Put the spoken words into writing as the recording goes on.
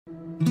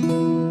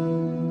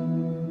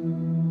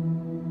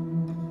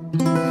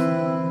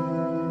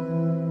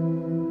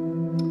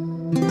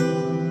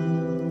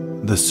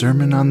The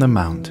Sermon on the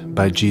Mount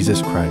by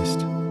Jesus Christ.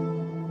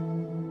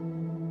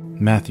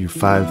 Matthew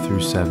 5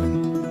 through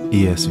 7,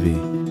 ESV.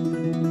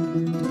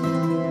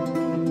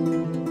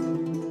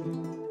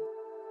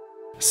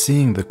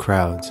 Seeing the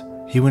crowds,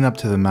 he went up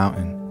to the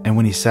mountain, and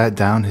when he sat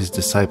down, his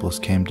disciples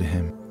came to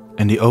him.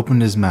 And he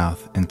opened his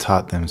mouth and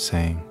taught them,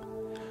 saying,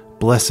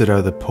 Blessed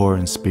are the poor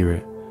in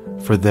spirit,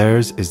 for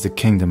theirs is the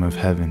kingdom of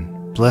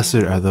heaven. Blessed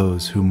are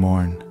those who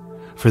mourn,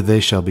 for they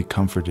shall be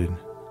comforted.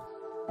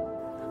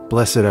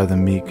 Blessed are the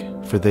meek,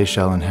 for they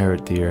shall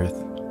inherit the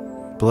earth.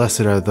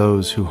 Blessed are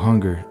those who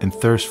hunger and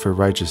thirst for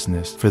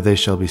righteousness, for they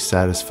shall be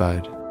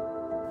satisfied.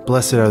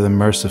 Blessed are the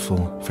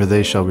merciful, for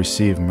they shall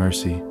receive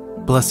mercy.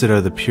 Blessed are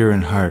the pure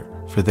in heart,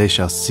 for they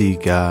shall see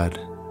God.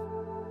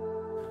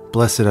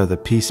 Blessed are the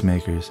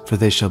peacemakers, for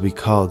they shall be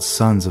called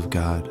sons of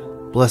God.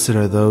 Blessed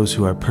are those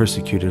who are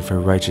persecuted for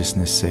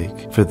righteousness'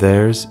 sake, for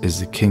theirs is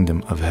the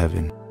kingdom of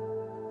heaven.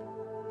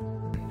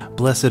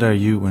 Blessed are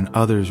you when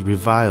others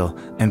revile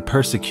and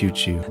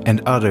persecute you,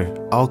 and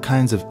utter all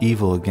kinds of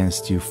evil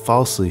against you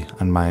falsely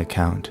on my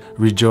account.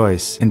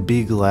 Rejoice and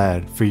be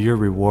glad, for your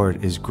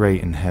reward is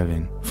great in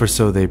heaven, for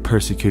so they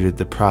persecuted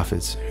the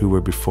prophets who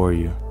were before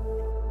you.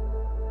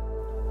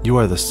 You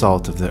are the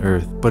salt of the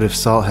earth, but if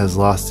salt has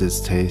lost its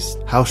taste,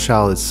 how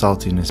shall its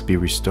saltiness be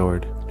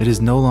restored? It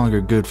is no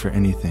longer good for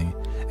anything,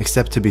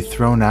 except to be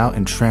thrown out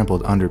and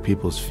trampled under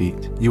people's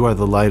feet. You are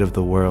the light of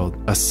the world.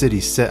 A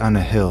city set on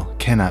a hill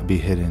cannot be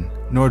hidden,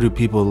 nor do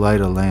people light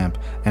a lamp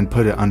and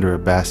put it under a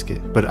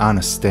basket, but on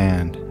a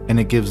stand, and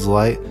it gives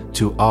light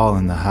to all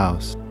in the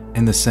house.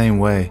 In the same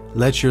way,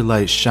 let your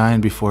light shine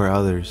before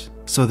others,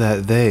 so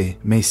that they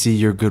may see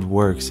your good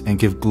works and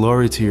give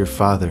glory to your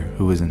Father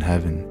who is in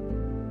heaven.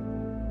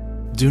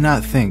 Do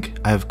not think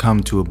I have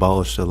come to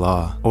abolish the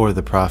law or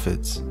the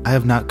prophets. I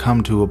have not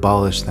come to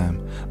abolish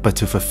them, but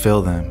to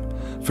fulfill them.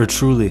 For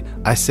truly,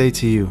 I say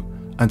to you,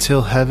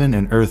 until heaven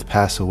and earth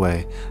pass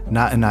away,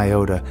 not an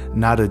iota,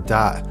 not a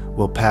dot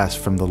will pass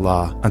from the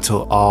law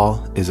until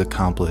all is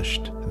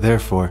accomplished.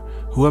 Therefore,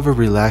 whoever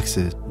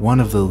relaxes one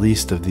of the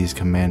least of these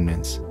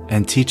commandments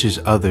and teaches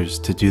others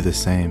to do the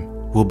same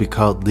will be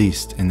called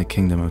least in the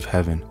kingdom of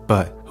heaven.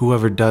 But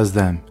whoever does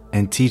them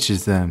and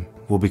teaches them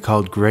will be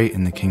called great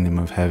in the kingdom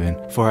of heaven.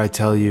 For I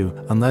tell you,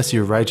 unless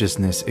your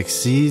righteousness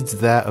exceeds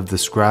that of the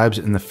scribes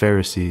and the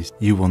Pharisees,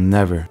 you will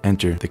never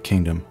enter the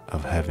kingdom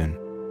of heaven.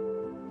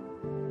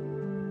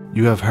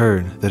 You have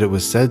heard that it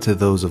was said to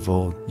those of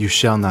old, You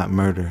shall not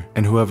murder,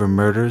 and whoever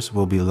murders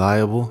will be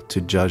liable to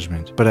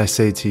judgment. But I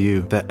say to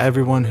you that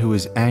everyone who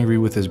is angry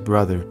with his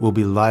brother will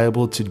be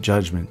liable to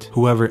judgment.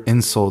 Whoever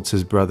insults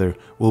his brother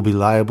will be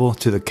liable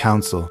to the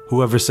council.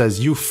 Whoever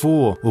says, You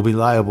fool, will be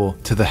liable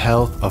to the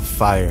hell of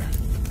fire.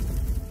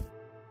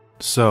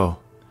 So,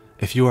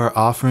 if you are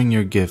offering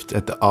your gift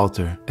at the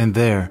altar, and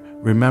there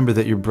remember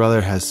that your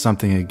brother has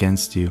something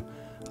against you,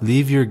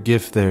 leave your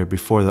gift there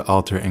before the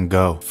altar and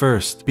go.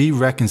 First, be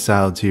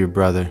reconciled to your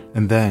brother,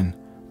 and then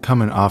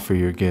come and offer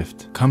your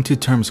gift. Come to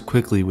terms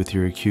quickly with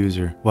your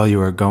accuser while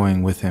you are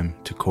going with him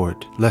to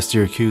court, lest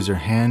your accuser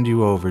hand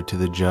you over to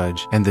the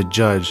judge, and the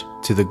judge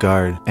to the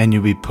guard, and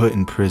you be put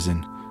in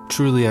prison.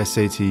 Truly I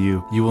say to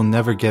you, you will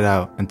never get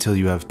out until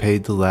you have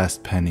paid the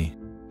last penny.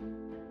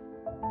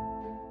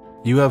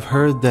 You have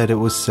heard that it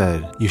was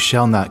said, You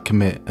shall not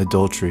commit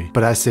adultery.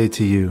 But I say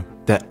to you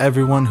that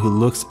everyone who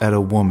looks at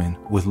a woman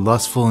with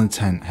lustful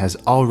intent has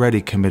already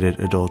committed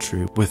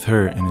adultery with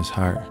her in his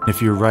heart.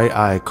 If your right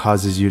eye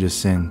causes you to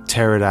sin,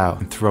 tear it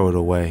out and throw it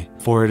away.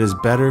 For it is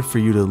better for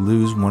you to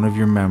lose one of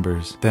your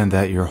members than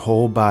that your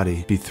whole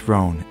body be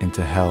thrown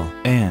into hell.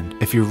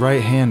 And if your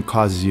right hand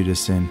causes you to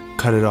sin,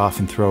 cut it off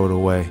and throw it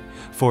away.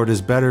 For it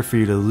is better for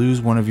you to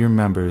lose one of your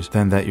members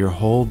than that your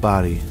whole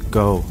body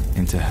go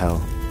into hell.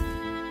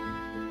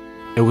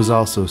 It was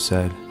also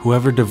said,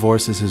 Whoever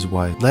divorces his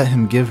wife, let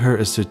him give her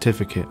a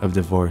certificate of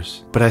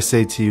divorce. But I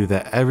say to you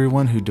that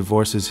everyone who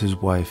divorces his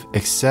wife,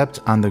 except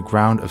on the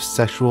ground of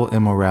sexual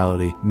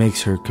immorality,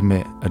 makes her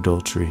commit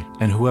adultery.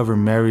 And whoever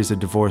marries a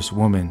divorced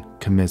woman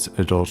commits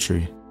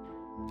adultery.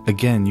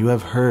 Again, you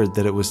have heard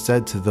that it was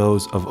said to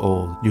those of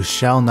old, You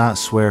shall not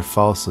swear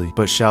falsely,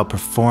 but shall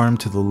perform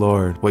to the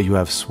Lord what you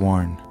have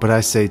sworn. But I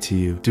say to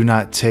you, do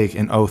not take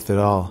an oath at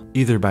all,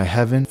 either by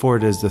heaven, for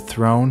it is the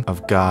throne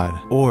of God,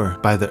 or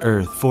by the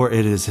earth, for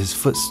it is his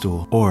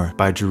footstool, or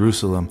by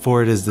Jerusalem,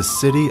 for it is the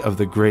city of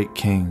the great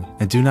King.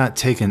 And do not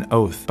take an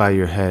oath by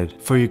your head,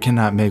 for you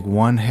cannot make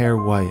one hair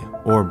white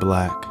or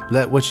black.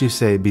 Let what you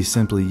say be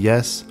simply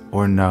yes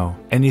or no.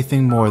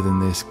 Anything more than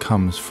this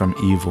comes from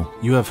evil.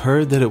 You have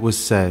heard that it was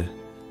said,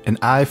 An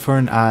eye for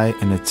an eye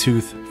and a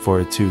tooth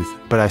for a tooth.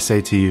 But I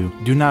say to you,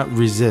 do not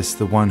resist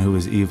the one who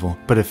is evil.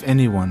 But if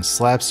anyone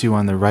slaps you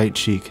on the right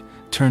cheek,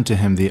 turn to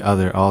him the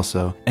other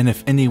also. And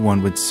if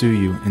anyone would sue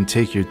you and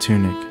take your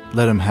tunic,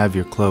 let him have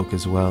your cloak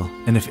as well.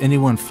 And if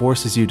anyone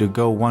forces you to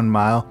go 1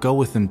 mile, go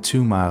with him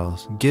 2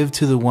 miles. Give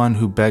to the one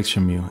who begs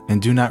from you,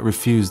 and do not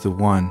refuse the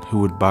one who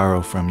would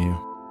borrow from you.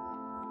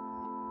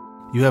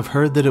 You have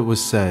heard that it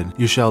was said,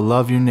 you shall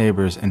love your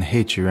neighbors and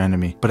hate your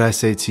enemy. But I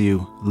say to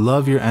you,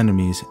 love your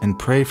enemies and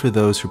pray for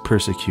those who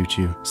persecute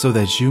you, so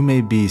that you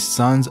may be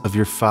sons of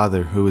your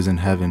Father who is in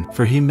heaven.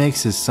 For he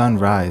makes his sun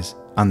rise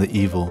on the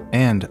evil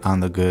and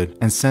on the good,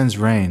 and sends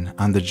rain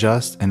on the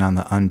just and on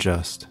the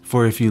unjust.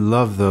 For if you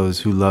love those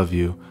who love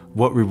you,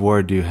 what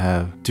reward do you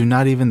have? Do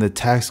not even the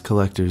tax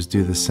collectors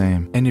do the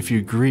same? And if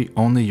you greet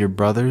only your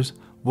brothers,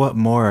 what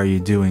more are you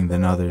doing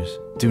than others?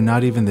 Do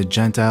not even the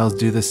Gentiles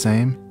do the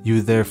same?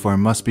 You therefore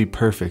must be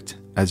perfect,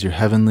 as your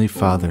heavenly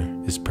Father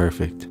is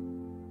perfect.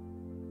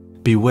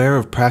 Beware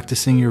of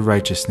practicing your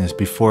righteousness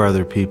before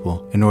other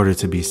people in order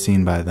to be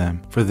seen by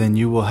them, for then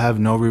you will have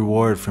no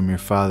reward from your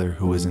Father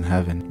who is in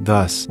heaven.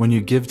 Thus, when you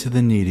give to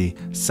the needy,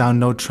 sound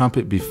no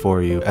trumpet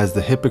before you, as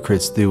the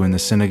hypocrites do in the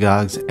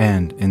synagogues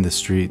and in the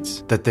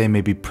streets, that they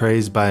may be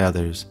praised by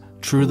others.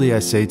 Truly I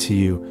say to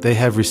you, they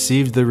have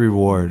received the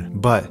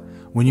reward. But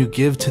when you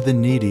give to the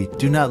needy,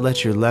 do not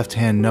let your left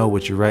hand know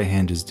what your right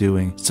hand is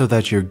doing, so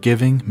that your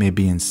giving may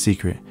be in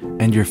secret,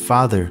 and your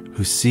Father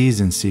who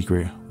sees in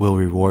secret will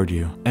reward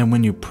you. And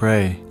when you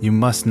pray, you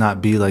must not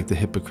be like the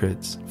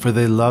hypocrites, for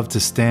they love to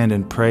stand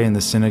and pray in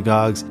the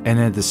synagogues and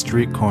at the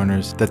street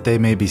corners, that they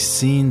may be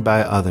seen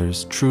by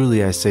others.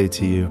 Truly I say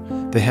to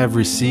you, they have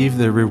received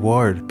their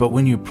reward. But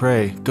when you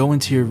pray, go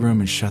into your room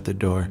and shut the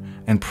door,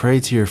 and pray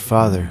to your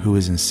Father who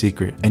is in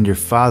secret, and your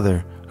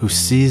Father who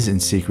sees in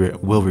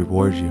secret will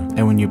reward you.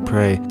 And when you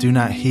pray, do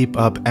not heap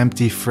up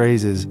empty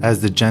phrases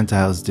as the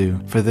Gentiles do,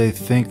 for they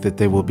think that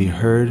they will be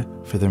heard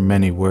for their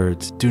many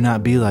words. Do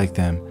not be like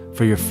them,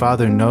 for your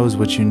Father knows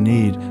what you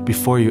need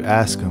before you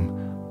ask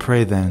him.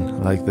 Pray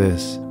then like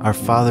this: Our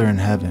Father in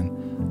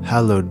heaven,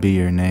 hallowed be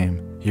your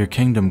name. Your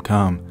kingdom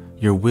come,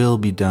 your will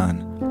be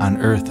done,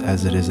 on earth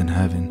as it is in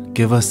heaven.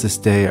 Give us this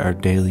day our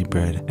daily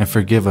bread, and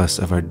forgive us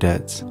of our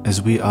debts,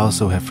 as we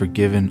also have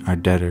forgiven our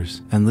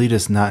debtors. And lead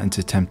us not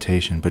into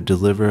temptation, but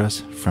deliver us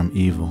from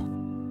evil.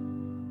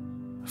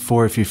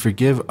 For if you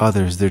forgive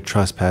others their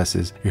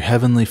trespasses, your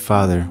heavenly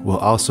Father will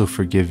also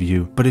forgive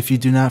you. But if you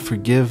do not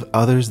forgive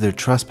others their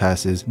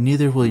trespasses,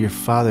 neither will your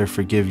Father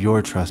forgive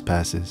your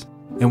trespasses.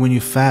 And when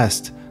you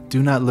fast,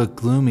 do not look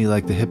gloomy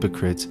like the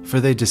hypocrites, for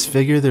they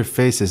disfigure their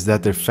faces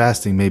that their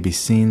fasting may be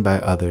seen by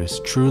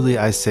others. Truly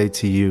I say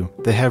to you,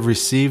 they have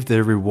received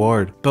their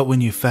reward. But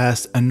when you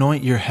fast,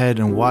 anoint your head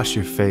and wash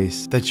your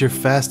face, that your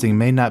fasting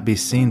may not be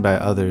seen by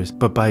others,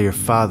 but by your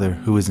Father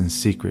who is in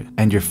secret.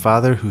 And your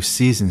Father who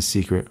sees in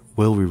secret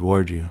will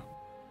reward you.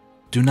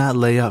 Do not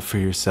lay up for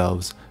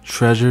yourselves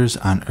treasures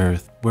on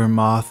earth, where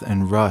moth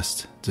and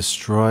rust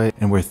destroy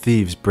and where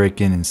thieves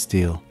break in and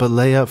steal. But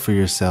lay up for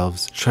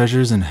yourselves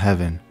treasures in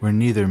heaven, where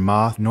neither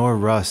moth nor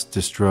rust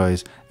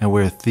destroys, and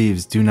where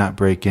thieves do not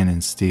break in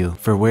and steal.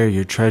 For where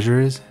your treasure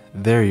is,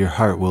 there your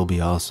heart will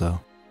be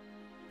also.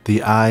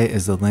 The eye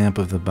is the lamp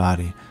of the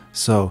body.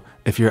 So,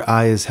 if your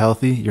eye is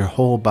healthy, your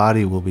whole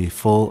body will be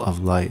full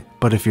of light.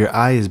 But if your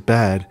eye is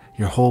bad,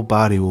 your whole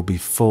body will be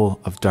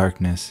full of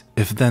darkness.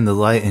 If then the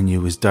light in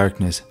you is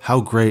darkness, how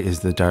great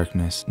is the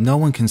darkness? No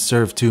one can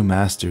serve two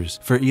masters,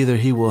 for either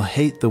he will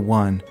hate the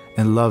one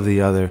and love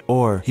the other,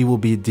 or he will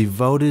be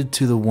devoted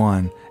to the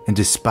one and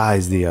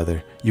despise the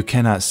other. You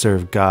cannot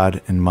serve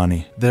God and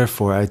money.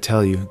 Therefore I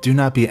tell you, do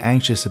not be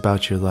anxious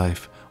about your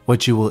life,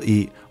 what you will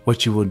eat,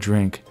 what you will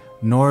drink,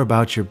 nor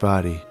about your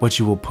body, what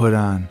you will put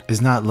on.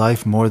 Is not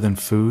life more than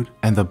food,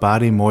 and the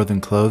body more than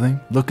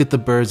clothing? Look at the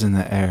birds in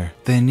the air.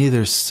 They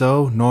neither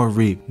sow nor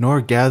reap, nor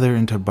gather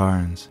into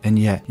barns, and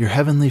yet your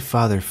heavenly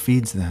Father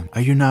feeds them. Are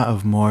you not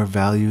of more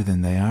value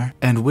than they are?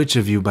 And which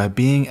of you, by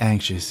being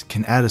anxious,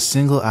 can add a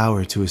single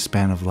hour to his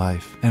span of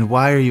life? And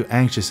why are you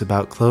anxious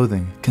about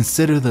clothing?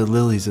 Consider the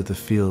lilies of the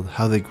field,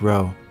 how they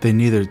grow. They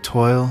neither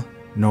toil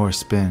nor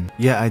spin.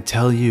 Yet I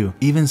tell you,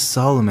 even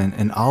Solomon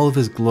in all of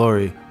his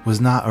glory was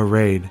not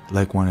arrayed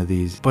like one of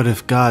these. But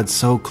if God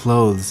so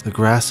clothes the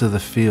grass of the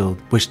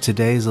field, which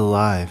today is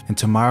alive, and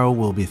tomorrow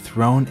will be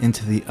thrown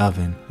into the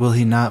oven, will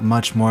he not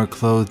much more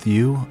clothe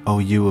you, O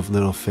you of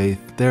little faith?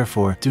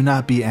 Therefore, do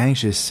not be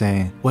anxious,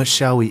 saying, What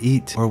shall we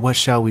eat? Or what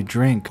shall we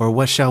drink? Or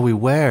what shall we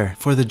wear?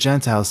 For the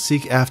Gentiles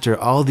seek after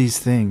all these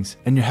things,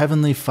 and your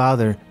heavenly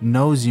Father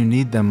knows you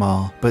need them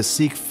all. But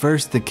seek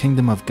first the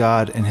kingdom of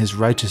God and his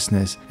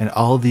righteousness, and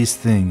all these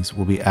things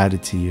will be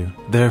added to you.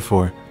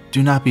 Therefore,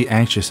 do not be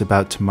anxious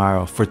about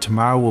tomorrow, for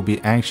tomorrow will be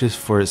anxious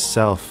for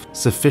itself.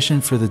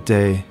 Sufficient for the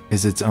day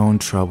is its own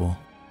trouble.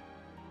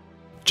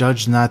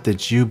 Judge not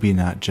that you be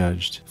not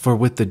judged. For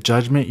with the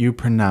judgment you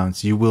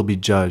pronounce you will be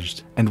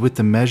judged, and with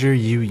the measure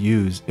you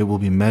use it will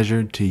be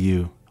measured to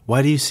you.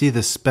 Why do you see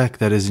the speck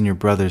that is in your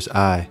brother's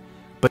eye,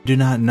 but do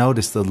not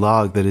notice the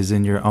log that is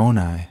in your own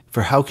eye?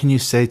 For how can you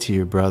say to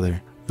your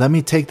brother, Let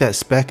me take that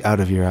speck out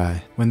of your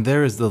eye, when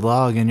there is the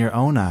log in your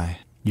own eye?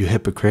 You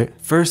hypocrite,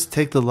 first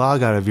take the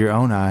log out of your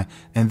own eye,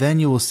 and then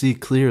you will see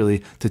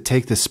clearly to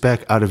take the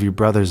speck out of your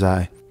brother's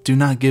eye. Do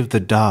not give the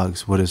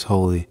dogs what is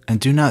holy, and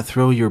do not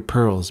throw your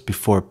pearls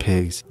before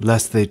pigs,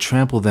 lest they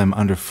trample them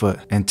underfoot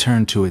and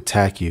turn to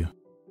attack you.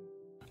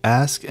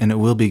 Ask and it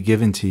will be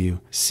given to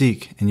you.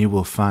 Seek and you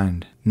will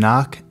find.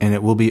 Knock and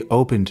it will be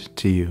opened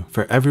to you.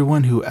 For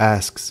everyone who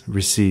asks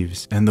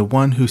receives, and the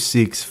one who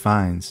seeks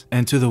finds,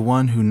 and to the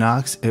one who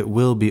knocks it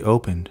will be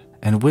opened.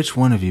 And which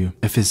one of you,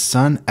 if his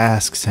son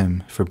asks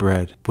him for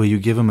bread, will you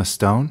give him a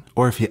stone?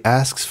 Or if he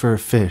asks for a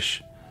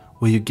fish,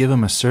 will you give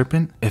him a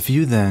serpent? If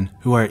you then,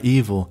 who are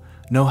evil,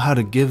 know how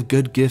to give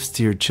good gifts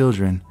to your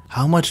children,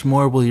 how much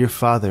more will your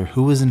Father,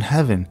 who is in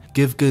heaven,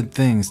 give good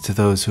things to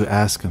those who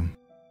ask him?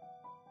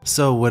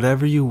 So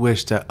whatever you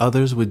wish that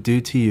others would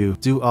do to you,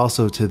 do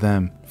also to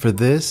them. For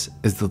this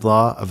is the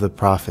law of the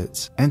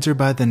prophets. Enter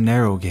by the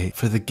narrow gate,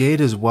 for the gate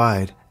is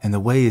wide, and the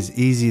way is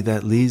easy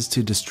that leads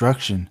to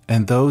destruction,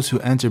 and those who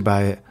enter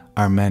by it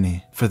are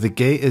many. For the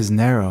gate is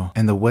narrow,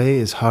 and the way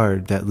is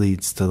hard that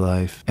leads to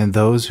life, and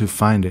those who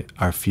find it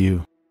are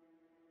few.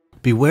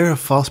 Beware of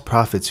false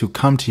prophets who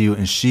come to you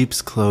in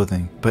sheep's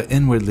clothing, but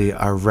inwardly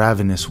are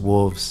ravenous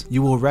wolves.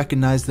 You will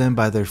recognize them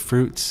by their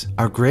fruits.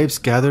 Are grapes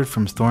gathered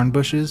from thorn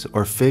bushes,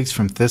 or figs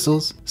from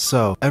thistles?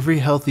 So, every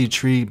healthy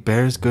tree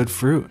bears good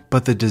fruit,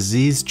 but the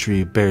diseased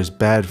tree bears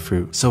bad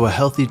fruit. So a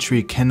healthy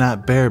tree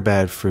cannot bear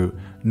bad fruit,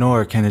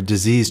 nor can a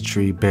diseased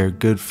tree bear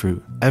good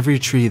fruit. Every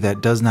tree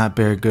that does not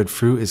bear good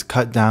fruit is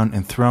cut down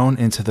and thrown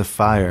into the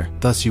fire.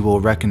 Thus you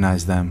will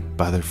recognize them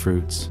by their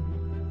fruits.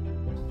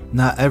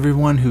 Not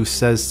everyone who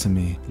says to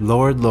me,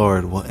 Lord,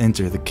 Lord, will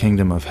enter the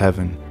kingdom of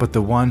heaven, but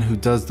the one who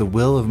does the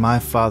will of my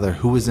Father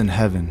who is in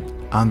heaven.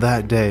 On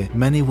that day,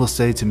 many will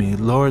say to me,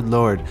 Lord,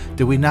 Lord,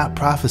 did we not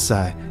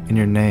prophesy in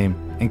your name,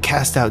 and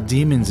cast out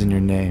demons in your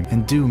name,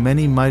 and do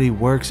many mighty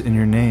works in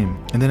your name?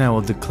 And then I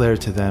will declare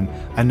to them,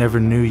 I never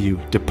knew you.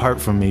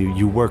 Depart from me,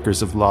 you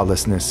workers of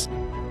lawlessness.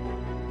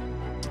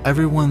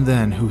 Everyone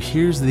then who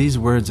hears these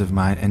words of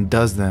mine and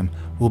does them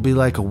will be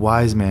like a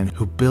wise man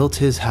who built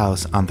his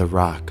house on the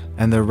rock.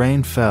 And the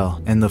rain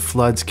fell, and the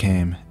floods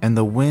came, and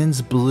the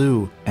winds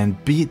blew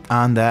and beat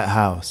on that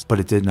house, but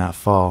it did not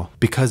fall,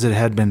 because it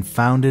had been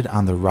founded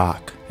on the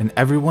rock. And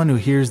everyone who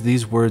hears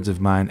these words of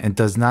mine and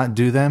does not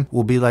do them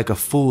will be like a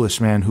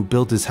foolish man who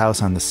built his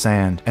house on the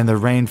sand. And the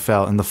rain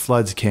fell, and the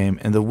floods came,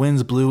 and the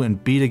winds blew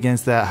and beat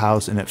against that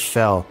house, and it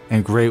fell,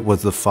 and great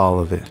was the fall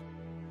of it.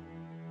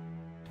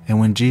 And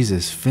when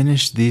Jesus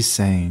finished these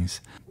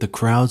sayings, the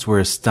crowds were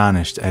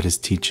astonished at his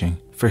teaching,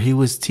 for he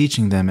was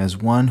teaching them as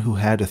one who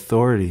had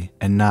authority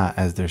and not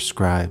as their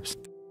scribes.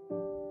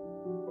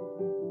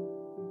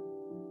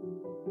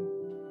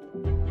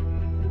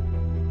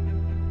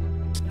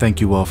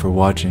 Thank you all for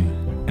watching,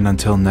 and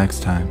until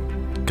next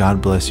time, God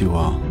bless you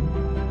all.